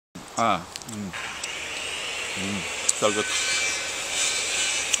So good.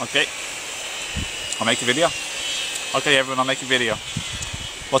 Okay, I'll make a video. Okay everyone, I'll make a video.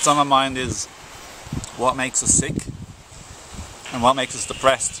 What's on my mind is what makes us sick and what makes us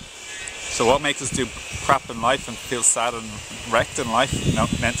depressed. So what makes us do crap in life and feel sad and wrecked in life, you know,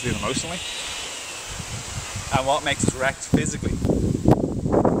 mentally and emotionally, and what makes us wrecked physically.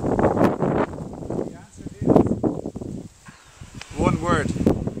 The answer is one word,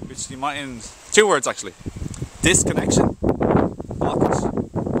 which you might, in 2 words actually: disconnection, blockage.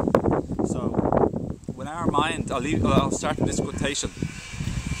 So when our mind, I'll start with this quotation: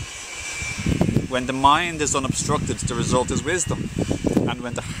 when the mind is unobstructed, the result is wisdom. And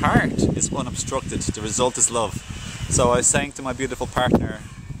when the heart is unobstructed, the result is love. So I was saying to my beautiful partner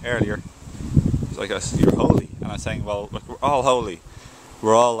earlier, like, you're holy. And I was saying, well, look, we're all holy.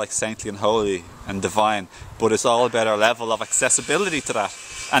 We're all like saintly and holy and divine. But it's all about our level of accessibility to that.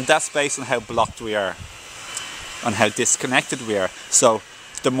 And that's based on how blocked we are, on how disconnected we are. So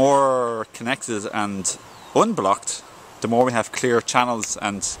the more connected and unblocked, the more we have clear channels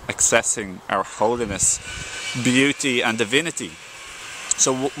and accessing our holiness, beauty and divinity.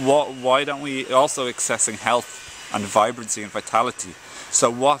 So why don't we also accessing health and vibrancy and vitality?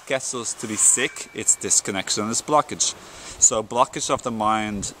 So what gets us to be sick? It's disconnection and it's blockage. So blockage of the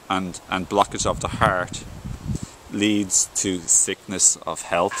mind and blockage of the heart leads to sickness of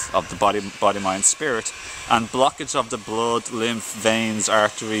health of the body, mind, spirit, and blockage of the blood, lymph, veins,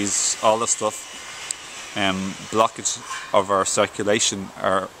 arteries, all the stuff. Blockage of our circulation,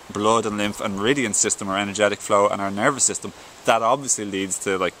 our blood and lymph and meridian system, our energetic flow and our nervous system. That obviously leads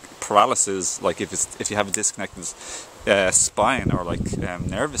to like paralysis, like if you have a disconnected spine or like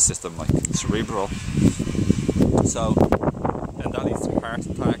nervous system, like cerebral. So, and that leads to heart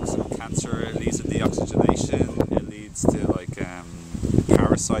attacks and cancer. It leads to deoxygenation. It leads to like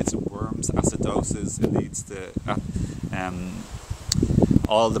parasites and worms, acidosis. It leads to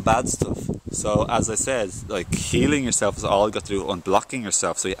all the bad stuff. So as I said, like healing yourself is all you got to do, unblocking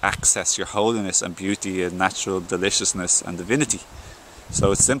yourself so you access your holiness and beauty and natural deliciousness and divinity.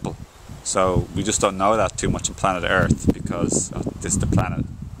 So it's simple. So we just don't know that too much on planet Earth because this is the planet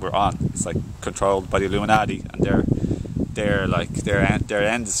we're on. It's like controlled by the illuminati, and they're like their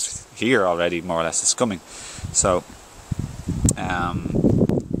end is here already, more or less. It's coming. So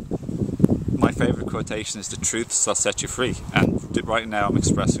my favourite quotation is, the truth shall set you free. And right now I'm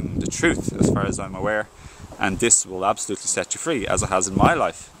expressing the truth as far as I'm aware, and this will absolutely set you free, as it has in my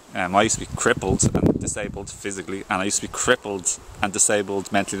life. I used to be crippled and disabled physically, and I used to be crippled and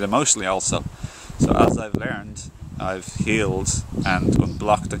disabled mentally and emotionally also. So as I've learned, I've healed and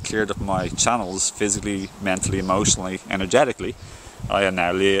unblocked and cleared up my channels physically, mentally, emotionally, energetically. I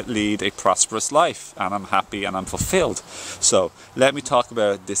now lead a prosperous life, and I'm happy and I'm fulfilled. So let me talk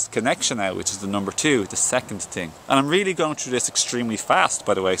about this connection now, which is the number 2, the second thing. And I'm really going through this extremely fast,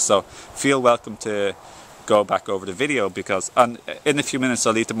 by the way, so feel welcome to go back over the video, because in a few minutes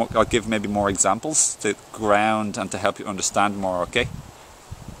I'll give maybe more examples to ground and to help you understand more, okay?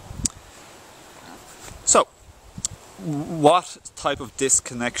 So, what type of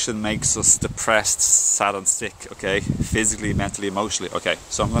disconnection makes us depressed, sad and sick, okay? Physically, mentally, emotionally. Okay,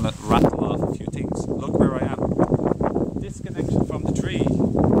 so I'm going to rattle off a few things. Look where I am. Disconnection from the tree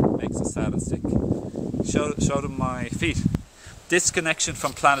makes us sad and sick. Show them my feet. Disconnection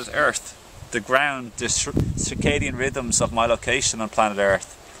from planet Earth, the ground, the circadian rhythms of my location on planet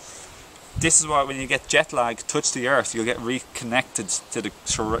Earth. This is why when you get jet lag, touch the earth, you'll get reconnected to the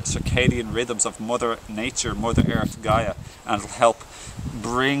circadian rhythms of Mother Nature, Mother Earth, Gaia, and it'll help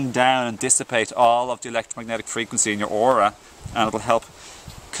bring down and dissipate all of the electromagnetic frequency in your aura, and it'll help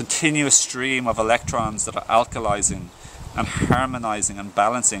continuous stream of electrons that are alkalizing and harmonizing and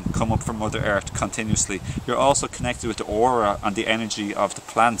balancing come up from Mother Earth continuously. You're also connected with the aura and the energy of the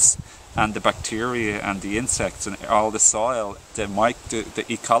plants and the bacteria and the insects and all the soil, the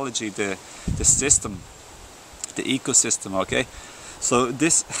ecology, the system, the ecosystem, okay? So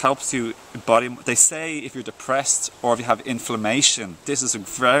this helps you body. They say if you're depressed or if you have inflammation, this is a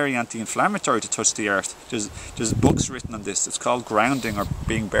very anti-inflammatory to touch the earth. There's books written on this. It's called grounding, or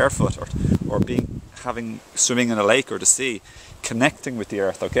being barefoot, or swimming in a lake or the sea, connecting with the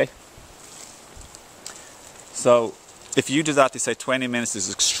earth, okay? So if you do that, they say 20 minutes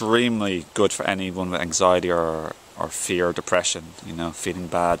is extremely good for anyone with anxiety or fear or depression, you know, feeling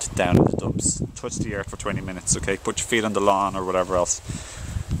bad, down in the dumps. Touch the earth for 20 minutes, okay? Put your feet on the lawn or whatever else.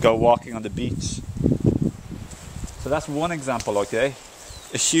 Go walking on the beach. So that's one example, okay?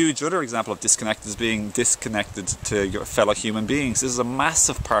 A huge other example of disconnected is being disconnected to your fellow human beings. This is a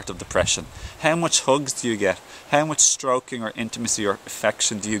massive part of depression. How much hugs do you get? How much stroking or intimacy or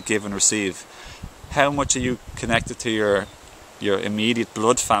affection do you give and receive? How much are you connected to your immediate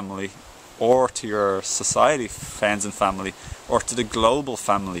blood family, or to your society friends and family, or to the global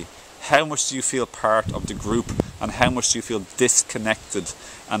family? How much do you feel part of the group, and how much do you feel disconnected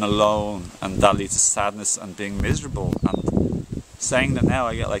and alone, and that leads to sadness and being miserable? And saying that now,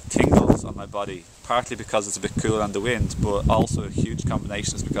 I get like tingles on my body, partly because it's a bit cool on the wind, but also a huge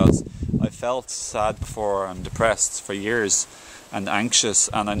combination is because I felt sad before and depressed for years and anxious,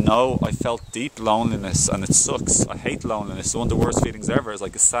 and I know I felt deep loneliness, and it sucks. I hate loneliness. One of the worst feelings ever is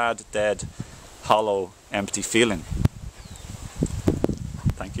like a sad, dead, hollow, empty feeling.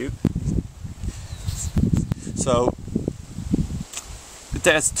 Thank you. So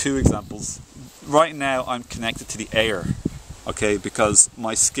there's two examples. Right now I'm connected to the air, okay, because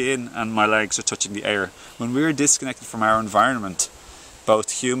my skin and my legs are touching the air. When we're disconnected from our environment,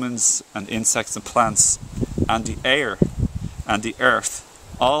 both humans and insects and plants, and the air and the earth,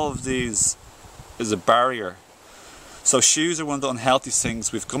 all of these is a barrier. So shoes are one of the unhealthiest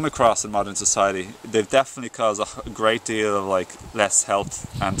things we've come across in modern society. They've definitely caused a great deal of like less health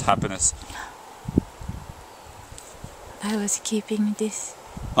and happiness. I was keeping this.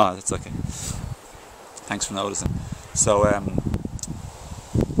 Oh, that's okay. Thanks for noticing. So a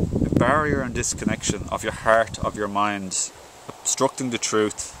barrier and disconnection of your heart, of your mind, obstructing the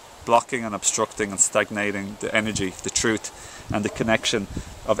truth, blocking and obstructing and stagnating the energy, the truth, and the connection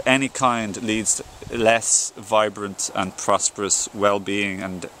of any kind leads to less vibrant and prosperous well-being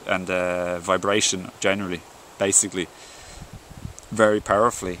and vibration generally, basically, very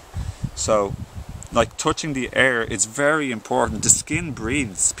powerfully. So like touching the air is very important. The skin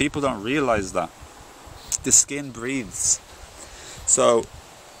breathes. People don't realize that. The skin breathes. So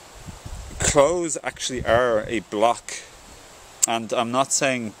clothes actually are a block, and I'm not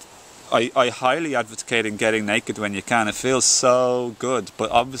saying I highly advocate getting naked when you can. It feels so good, but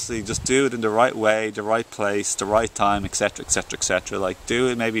obviously just do it in the right way, the right place, the right time, etc, etc, etc. Like do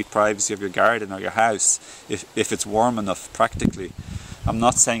it maybe privacy of your garden or your house if it's warm enough, practically. I'm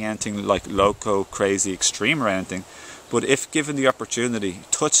not saying anything like loco, crazy, extreme or anything, but if given the opportunity,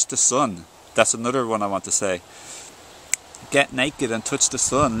 touch the sun. That's another one I want to say. Get naked and touch the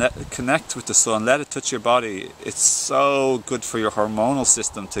sun. Connect with the sun. Let it touch your body. It's so good for your hormonal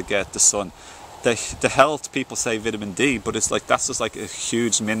system to get the sun. The health people say vitamin D, but it's like that's just like a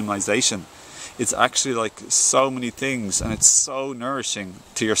huge minimization. It's actually like so many things, and it's so nourishing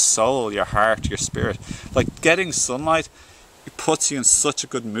to your soul, your heart, your spirit. Like getting sunlight, it puts you in such a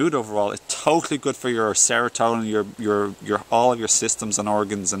good mood overall. It's totally good for your serotonin, your all of your systems and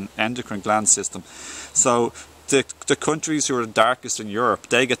organs and endocrine gland system. So the countries who are the darkest in Europe,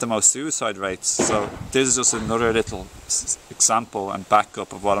 they get the most suicide rates. So this is just another little example and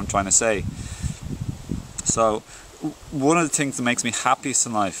backup of what I'm trying to say. So one of the things that makes me happiest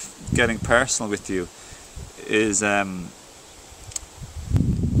in life, getting personal with you, is well,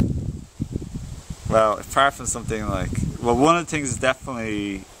 apart from something like, well, one of the things is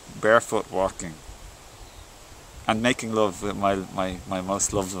definitely barefoot walking and making love with my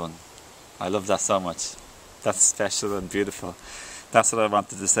most loved one. I love that so much. That's special and beautiful. That's what I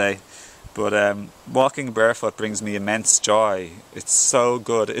wanted to say. But walking barefoot brings me immense joy. It's so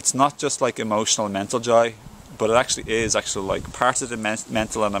good. It's not just like emotional and mental joy, but it actually is like part of the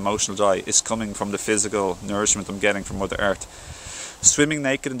mental and emotional joy is coming from the physical nourishment I'm getting from Mother Earth. Swimming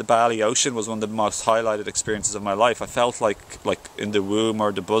naked in the Bali Ocean was one of the most highlighted experiences of my life. I felt like in the womb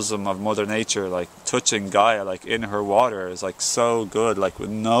or the bosom of Mother Nature, like touching Gaia, like in her water is like so good, like with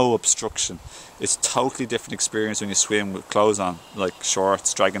no obstruction. It's a totally different experience when you swim with clothes on, like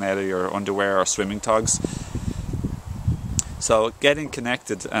shorts dragging out of your underwear or swimming togs. So getting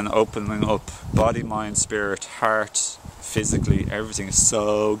connected and opening up body, mind, spirit, heart, physically, everything is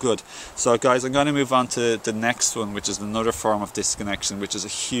so good. So guys, I'm going to move on to the next one, which is another form of disconnection, which is a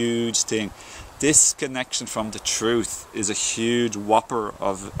huge thing. Disconnection from the truth is a huge whopper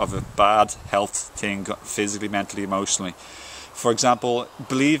of a bad health thing, physically, mentally, emotionally. For example,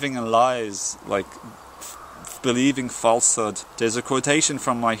 believing in lies, like believing falsehood. There's a quotation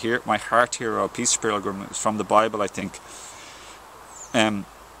from my heart hero, Peace Pilgrim, from the Bible, I think.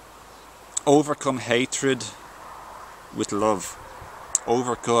 Overcome hatred with love,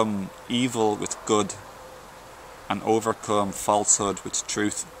 overcome evil with good, and overcome falsehood with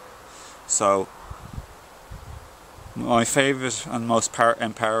truth. So my favourite and most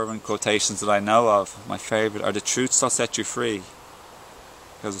empowering quotations that I know of, my favourite, are: the truth shall set you free,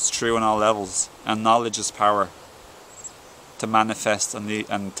 because it's true on all levels, and knowledge is power. to manifest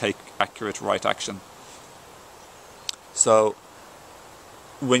and take accurate right action. So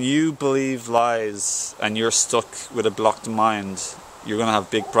when you believe lies and you're stuck with a blocked mind, you're going to have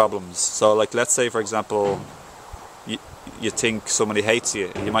big problems. So like, let's say for example, you think somebody hates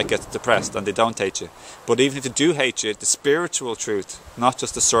you, you might get depressed, and they don't hate you. But even if they do hate you, the spiritual truth, not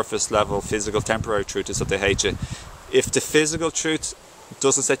just the surface level, physical, temporary truth, is that they hate you. If the physical truth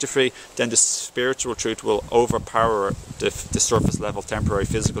doesn't set you free, then the spiritual truth will overpower the surface level, temporary,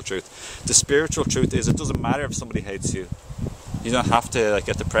 physical truth. The spiritual truth is, it doesn't matter if somebody hates you. You don't have to like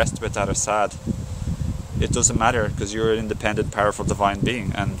get depressed about that or sad. It doesn't matter, because you're an independent, powerful, divine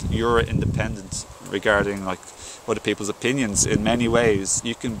being, and you're independent regarding like other people's opinions. In many ways,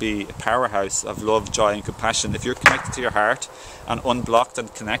 you can be a powerhouse of love, joy, and compassion if you're connected to your heart and unblocked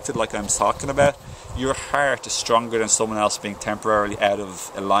and connected, like I'm talking about. Your heart is stronger than someone else being temporarily out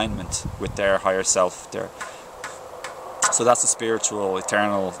of alignment with their higher self. So that's the spiritual,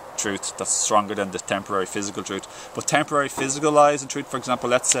 eternal truth that's stronger than the temporary physical truth. But temporary physical lies and truth, for example,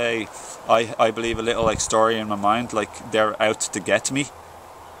 let's say I believe a little like story in my mind, like they're out to get me.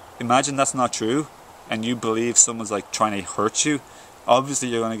 Imagine that's not true, and you believe someone's like trying to hurt you. Obviously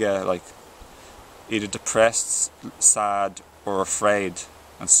you're going to get like either depressed, sad, or afraid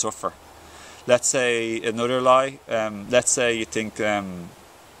and suffer. Let's say another lie, let's say you think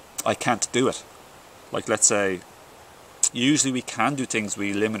I can't do it. Like let's say, usually we can do things,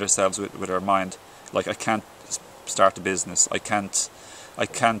 we limit ourselves with our mind. Like I can't start a business, I can't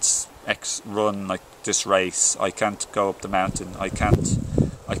run like this race, I can't go up the mountain, I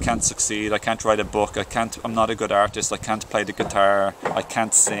can't succeed, I can't write a book, I'm not a good artist, I can't play the guitar, I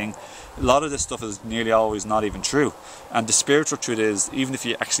can't sing. A lot of this stuff is nearly always not even true. And the spiritual truth is, even if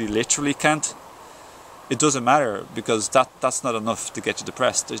you actually literally can't, it doesn't matter, because that's not enough to get you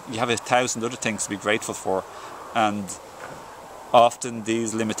depressed. You have 1,000 other things to be grateful for, and often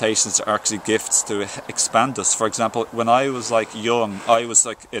these limitations are actually gifts to expand us. For example, when I was like young, I was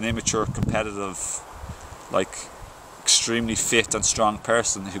like an immature, competitive, like extremely fit and strong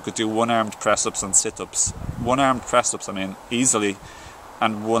person who could do one-armed press-ups and sit-ups. One-armed press-ups, I mean, easily,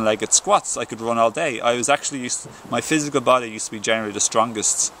 and one-legged squats. I could run all day. I was actually my physical body used to be generally the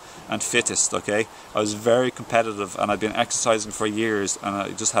strongest and fittest, okay? I was very competitive, and I'd been exercising for years, and I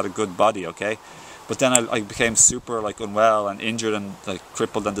just had a good body, okay? But then I became super like unwell and injured and like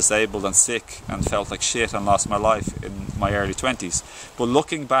crippled and disabled and sick and felt like shit and lost my life in my early 20s. But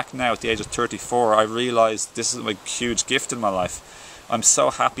looking back now at the age of 34, I realised this is a huge gift in my life. I'm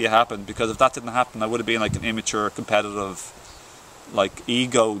so happy it happened, because if that didn't happen, I would have been like an immature, competitive, like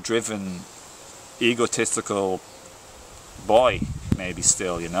ego-driven, egotistical boy, maybe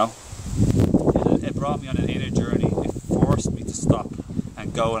still, you know. It brought me on an inner journey. It forced me to stop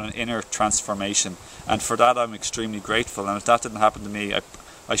and go on an inner transformation, and for that I'm extremely grateful. And if that didn't happen to me,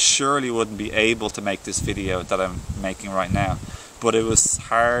 I surely wouldn't be able to make this video that I'm making right now. But it was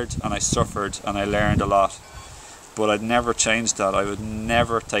hard, and I suffered, and I learned a lot. But I'd never change that. I would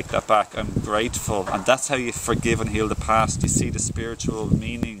never take that back. I'm grateful, and that's how you forgive and heal the past. You see the spiritual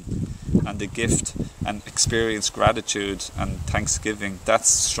meaning and the gift, and experience gratitude and thanksgiving. That's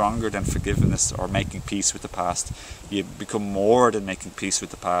stronger than forgiveness or making peace with the past. You become more than making peace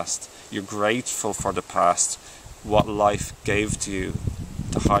with the past. You're grateful for the past, what life gave to you,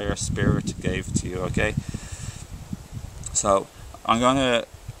 the higher spirit gave to you, okay? So I'm gonna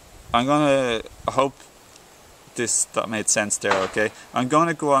I hope that made sense there, okay? I'm going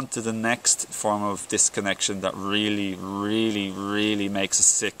to go on to the next form of disconnection that really, really, really makes us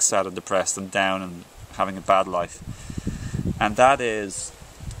sick, sad and depressed and down and having a bad life. And that is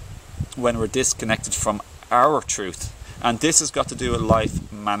when we're disconnected from our truth. And this has got to do with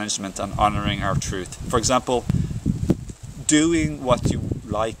life management and honouring our truth. For example, doing what you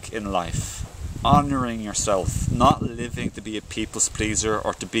like in life, honouring yourself, not living to be a people's pleaser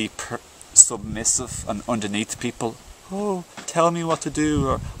or to be submissive and underneath people. Oh, tell me what to do,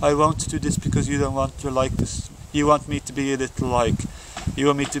 or I want to do this because you don't want to like this. You want me to be a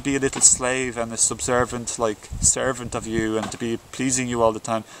little slave and a subservient, like servant of you, and to be pleasing you all the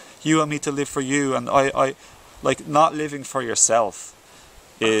time. You want me to live for you, and I like not living for yourself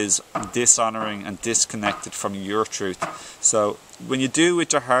is dishonoring and disconnected from your truth. So when you do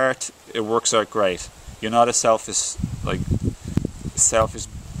with your heart, it works out great. You're not a selfish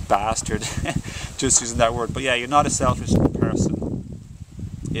bastard, just using that word. But yeah, you're not a selfish person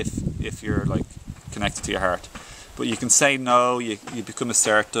if you're like connected to your heart. But you can say no, you become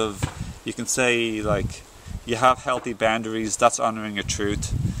assertive, you can say like you have healthy boundaries. That's honouring your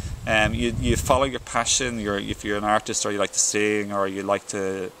truth. You follow your passion. If you're an artist, or you like to sing, or you like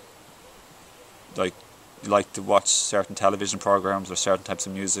to like you like to watch certain television programs or certain types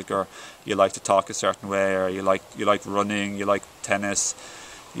of music, or you like to talk a certain way, or you like running, you like tennis,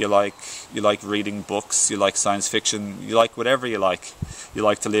 you like reading books, you like science fiction, you like whatever you like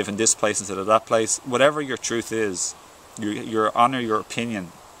to live in this place instead of that place. Whatever your truth is, you honor your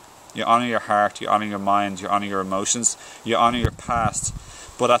opinion, you honor your heart, you honor your mind, you honor your emotions, you honor your past.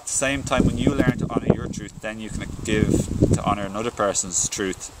 But at the same time, when you learn to honor your truth, then you can give to honor another person's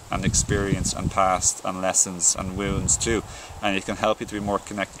truth and experience and past and lessons and wounds too, and it can help you to be more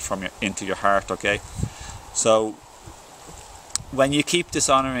connected into your heart. Okay, so when you keep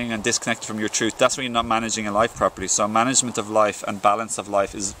dishonoring and disconnected from your truth, that's when you're not managing your life properly. So management of life and balance of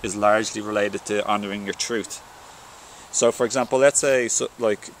life is largely related to honoring your truth. So for example, let's say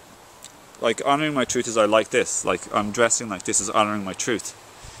like honoring my truth is I like this, like I'm dressing like this is honoring my truth.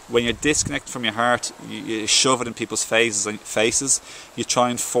 When you're disconnected from your heart, you shove it in people's faces, you try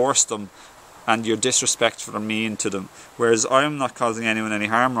and force them, and you're disrespectful or mean to them. Whereas I'm not causing anyone any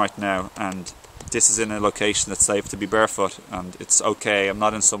harm right now, and this is in a location that's safe to be barefoot, and it's okay. I'm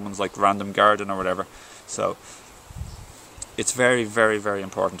not in someone's like random garden or whatever. So it's very, very, very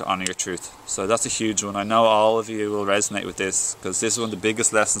important to honour your truth. So that's a huge one. I know all of you will resonate with this, because this is one of the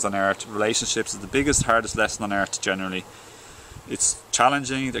biggest lessons on earth. Relationships is the biggest, hardest lesson on earth generally. It's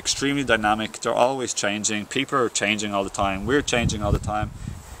challenging, they're extremely dynamic, they're always changing. People are changing all the time, we're changing all the time.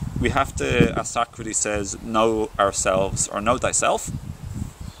 We have to, as Socrates says, know ourselves, or know thyself,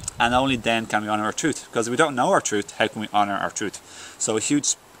 and only then can we honour our truth. Because if we don't know our truth, how can we honour our truth? So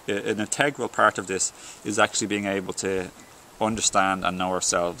an integral part of this is actually being able to understand and know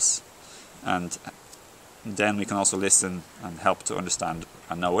ourselves, and then we can also listen and help to understand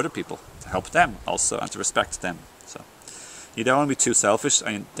and know other people, to help them also and to respect them. So you don't want to be too selfish,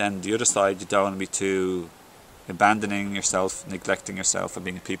 and then the other side, you don't want to be too abandoning yourself, neglecting yourself, and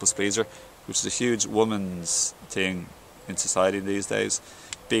being a people's pleaser, which is a huge woman's thing in society these days.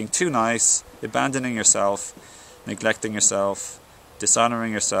 Being too nice, abandoning yourself, neglecting yourself,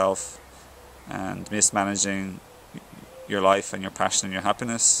 dishonouring yourself, and mismanaging your life and your passion and your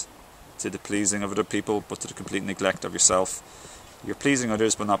happiness to the pleasing of other people, but to the complete neglect of yourself. You're pleasing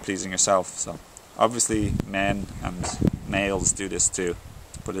others but not pleasing yourself. So obviously men and males do this too,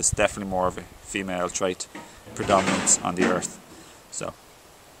 but it's definitely more of a female trait predominant on the earth. So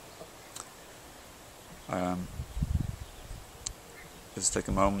just take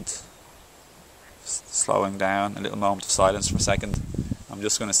a moment, slowing down, a little moment of silence for a second. I'm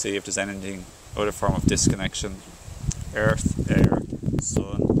just going to see if there's anything, other form of disconnection. Earth, air,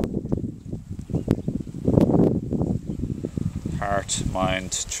 sun, heart,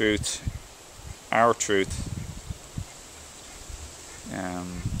 mind, truth, our truth,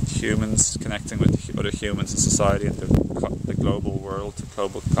 humans connecting with other humans in society and the global world, the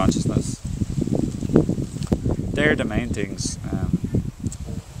global consciousness. They're the main things.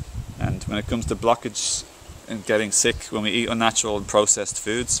 And when it comes to blockage and getting sick, when we eat unnatural and processed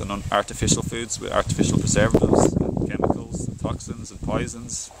foods and artificial foods with artificial preservatives and chemicals and toxins and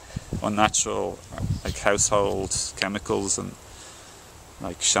poisons, unnatural like household chemicals and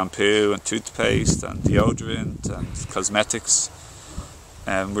like shampoo and toothpaste and deodorant and cosmetics,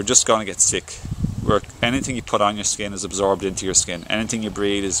 we're just going to get sick. Anything you put on your skin is absorbed into your skin. Anything you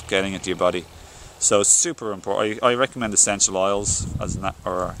breathe is getting into your body. So it's super important. I recommend essential oils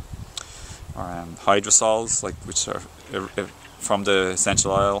or hydrosols, which are from the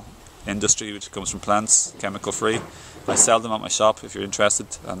essential oil industry, which comes from plants, chemical free. I sell them at my shop if you're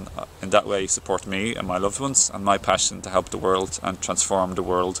interested, and in that way you support me and my loved ones and my passion to help the world and transform the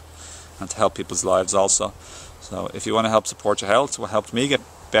world and to help people's lives also. So if you want to help support your health, what helped me get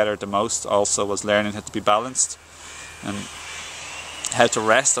better the most also was learning how to be balanced and how to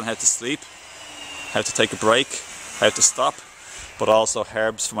rest and how to sleep, how to take a break, how to stop, but also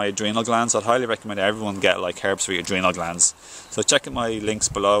herbs for my adrenal glands. I'd highly recommend everyone get like herbs for your adrenal glands. So check out my links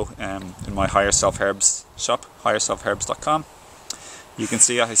below in my Higher Self Herbs shop, higherselfherbs.com. You can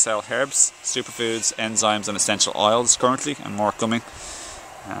see I sell herbs, superfoods, enzymes and essential oils currently, and more coming.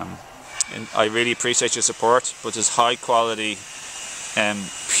 And I really appreciate your support, but there's high quality,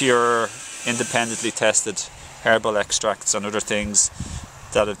 pure, independently tested herbal extracts and other things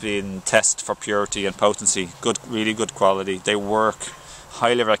that have been tested for purity and potency. Good, really good quality. They work.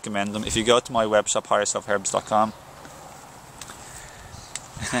 Highly recommend them. If you go to my web shop, higherselfherbs.com,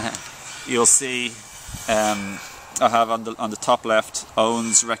 you'll see I have on the top left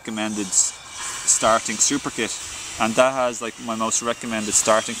Owen's recommended starting super kit, and that has like my most recommended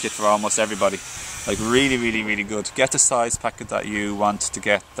starting kit for almost everybody. Like really, really, really good. Get the size packet that you want to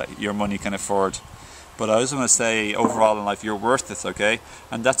get, that your money can afford. But I also want to say, overall in life, you're worth it, okay?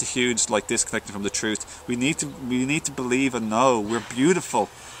 And that's a huge disconnecting from the truth. We need to believe and know we're beautiful,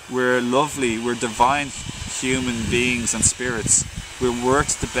 we're lovely, we're divine human beings and spirits. We're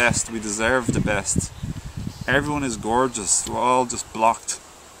worth the best, we deserve the best. Everyone is gorgeous, we're all just blocked.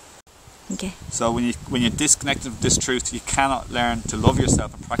 Okay. So when you're disconnected from this truth, you cannot learn to love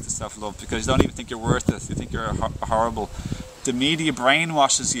yourself and practice self-love, because you don't even think you're worth it. You think you're horrible. The media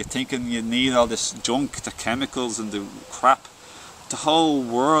brainwashes you thinking you need all this junk, the chemicals and the crap. The whole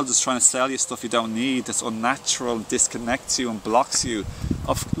world is trying to sell you stuff you don't need, that's unnatural, disconnects you and blocks you.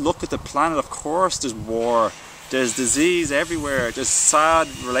 Look at the planet, of course there's war, there's disease everywhere, there's sad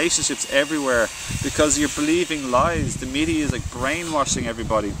relationships everywhere, because you're believing lies. The media is brainwashing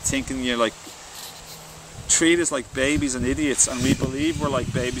everybody, thinking you're treat us like babies and idiots, and we believe we're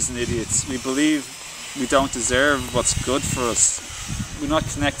like babies and idiots. We believe we don't deserve what's good for us. We're not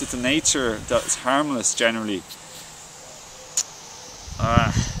connected to nature that's harmless generally.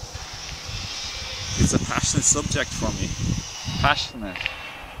 It's a passionate subject for me. Passionate.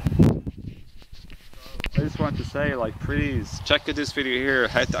 I just want to say, please check out this video here,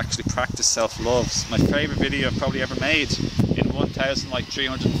 how to actually practice self-love. It's my favourite video I've probably ever made in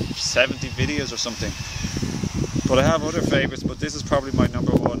 1,370 videos or something. But I have other favourites, but this is probably my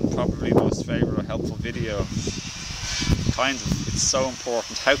number one, probably most favourite or helpful video. It's so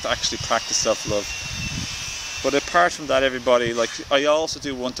important, how to actually practice self-love. But apart from that, everybody, I also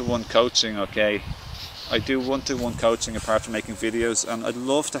do one-to-one coaching, okay? I do one-to-one coaching apart from making videos, and I'd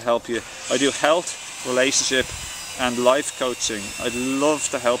love to help you. I do health, relationship and life coaching. I'd love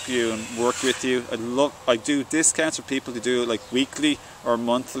to help you and work with you. I do discounts for people who do it weekly or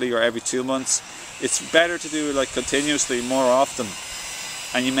monthly or every 2 months. It's better to do it continuously, more often,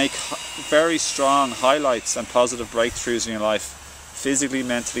 and you make very strong highlights and positive breakthroughs in your life, physically,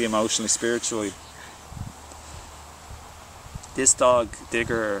 mentally, emotionally, spiritually. This dog,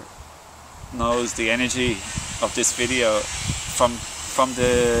 Digger, knows the energy of this video from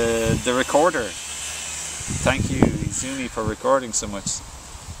the recorder. Thank you, Izumi, for recording so much.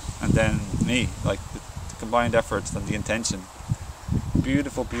 And then me, the combined efforts and the intention.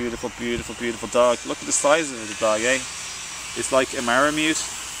 Beautiful, beautiful, beautiful, beautiful dog. Look at the size of the dog, eh? It's like a Maramute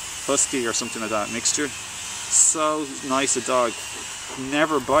Husky or something like that, mixture. So nice a dog.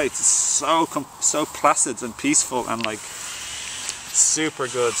 Never bites. It's so placid and peaceful and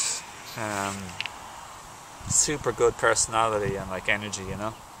super good personality and energy, you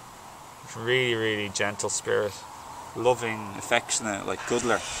know. Really, really gentle spirit, loving, affectionate,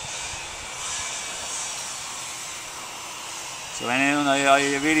 Goodler. So anyone,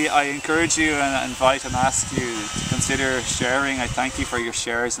 I encourage you and invite and ask you to consider sharing. I thank you for your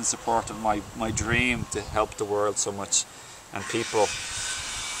shares and support of my dream to help the world so much and people.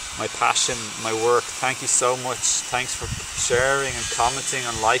 My passion, my work. Thank you so much. Thanks for sharing and commenting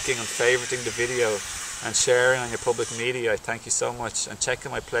and liking and favoriting the video and sharing on your public media. I thank you so much, and check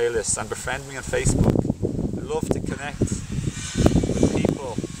out my playlists and befriend me on Facebook. I love to connect with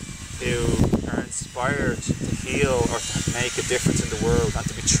people who are inspired to heal or to make a difference in the world and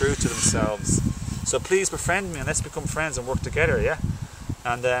to be true to themselves. So please befriend me and let's become friends and work together, yeah?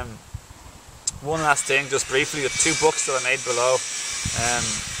 And one last thing, just briefly, the 2 books that I made below.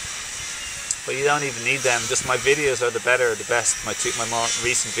 But you don't even need them, just my videos are the best, my more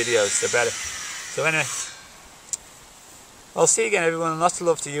recent videos, they're better. So anyway, I'll see you again everyone, lots of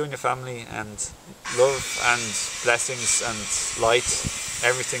love to you and your family, and love and blessings and light,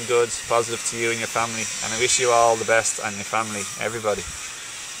 everything good, positive to you and your family, and I wish you all the best and your family, everybody.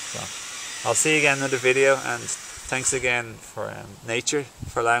 So I'll see you again in another video, and thanks again for nature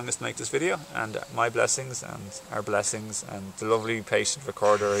for allowing us to make this video, and my blessings and our blessings, and the lovely patient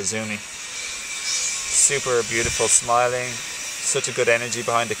recorder Izumi. Super beautiful, smiling, such a good energy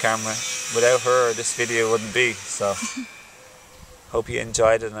behind the camera. Without her, this video wouldn't be. So, hope you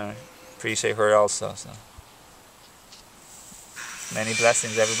enjoyed it, and I appreciate her also. So, many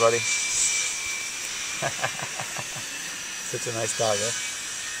blessings, everybody. Such a nice dog, eh?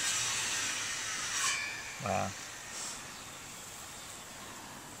 Wow.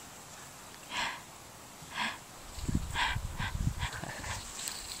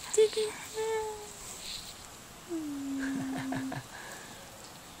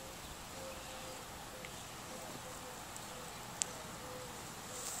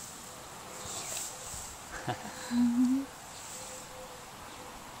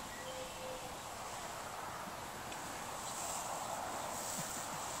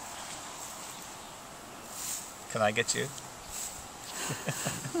 Can I get you?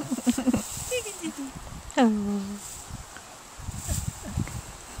 Oh.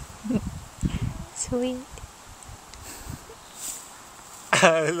 So sweet.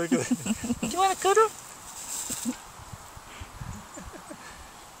 Look at it. Do you want a cuddle?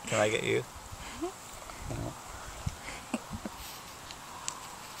 Can I get you? No.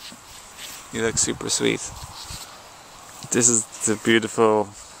 You look super sweet. This is the beautiful,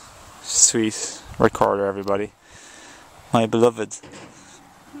 sweet recorder, everybody. My beloved.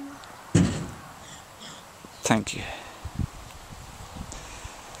 Thank you.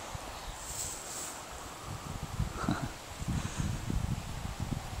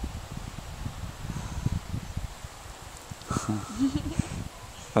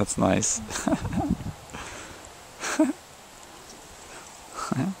 That's nice.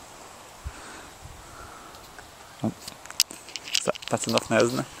 That's enough now,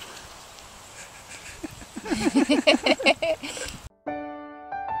 isn't it?